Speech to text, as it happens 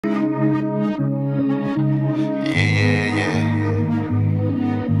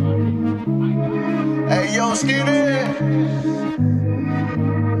Let's get it.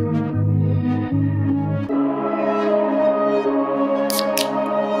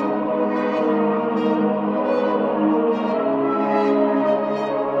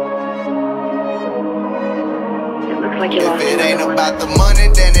 Like you lost if it ain't about the money,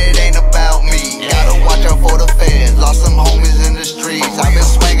 then it ain't about me. Gotta watch out for the feds, lost some homies in the streets. I've been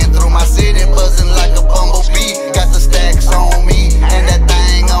swinging through my city, buzzing like a bumblebee. Got the stacks on me, and that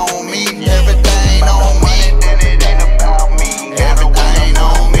thing on me. Everything on me, then it ain't about me. Everything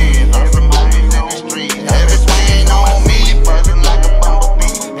on me, lost some homies in the streets. Everything on me, buzzing like a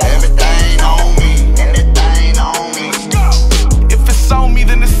bumblebee. Everything on me, and that thing on me. If it's on me,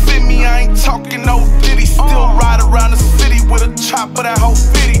 then it's in me. I ain't talking no ditty. Still ride around the city with a chopper, that whole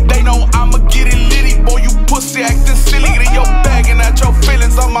fitty. They know I'ma get it litty. Boy, you pussy acting silly. Get in your bag and out your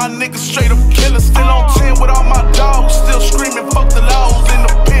feelings. All my niggas straight up killers. Still on 10 with all my dogs. Still screaming, fuck the laws. In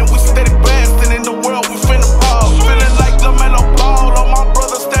the pen, we steady blasting. In the world, we finna ball. Feeling like LaMelo Ball. All my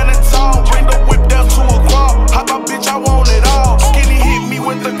brothers standing tall. Bring the whip down to a crawl. Hop my bitch, I want it all. Skinny hit me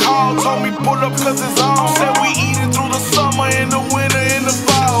with the call. Told me pull up cause it's on. Said we eating through the summer, in the winter, in the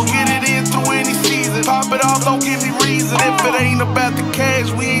fall. Get it in through any season. Pop it off, don't give me reason. If it ain't about the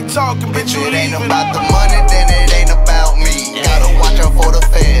cash, we ain't talking, bitch, you If it ain't leaving. about the money, then it ain't about me. Gotta watch out for the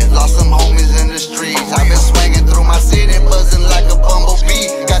feds, lost some homies in the streets. I've been swinging through my city, buzzing like a bumblebee.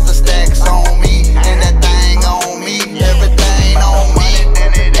 Got the stacks on me, and that thing on me. Everything on me,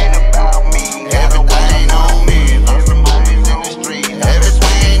 then it ain't about me. Everything on me, lost some homies in the streets.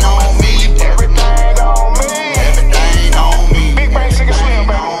 Everything on me, everything on me. Everything on me. Big Bang, Sick and Slim,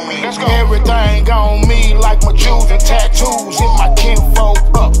 baby. Let's go. Everything on me, like my jewels and tattoos. Hit my kinfolk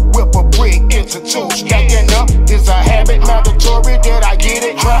up, whip a brick into two. Stacking up is a habit, mandatory that I get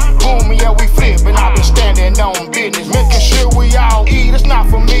it. Trap, boom, yeah, we flippin'. I've been standing on business, making sure we all eat. It's not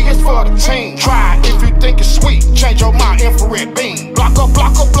for me, it's for the team. Try it if you think it's sweet, change your mind, infrared beam. Blocker,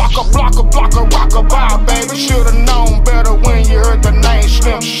 blocker, blocker, blocker, blocker, rocker, bye, baby. Should've known better when you heard the name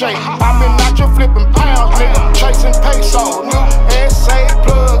Slim Shady. I've been out here flipping pounds, nigga, chasing pesos. New SA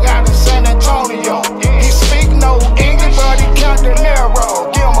plug out in San Antonio. He speak no English, but he count the narrow.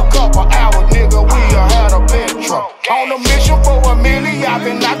 Give him a couple hours, nigga, we'll have a metro. On a mission for a million, I've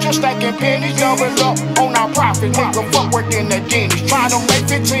been out here stacking pennies, double up on our profit, nigga. Fuck working the Denny's, trying to make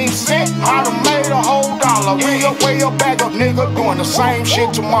 15 cents. I done made a whole dollar. We up way up, back up, nigga, doing the same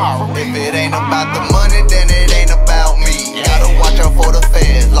shit tomorrow. If it ain't about the money, then it ain't about me. Gotta watch out for the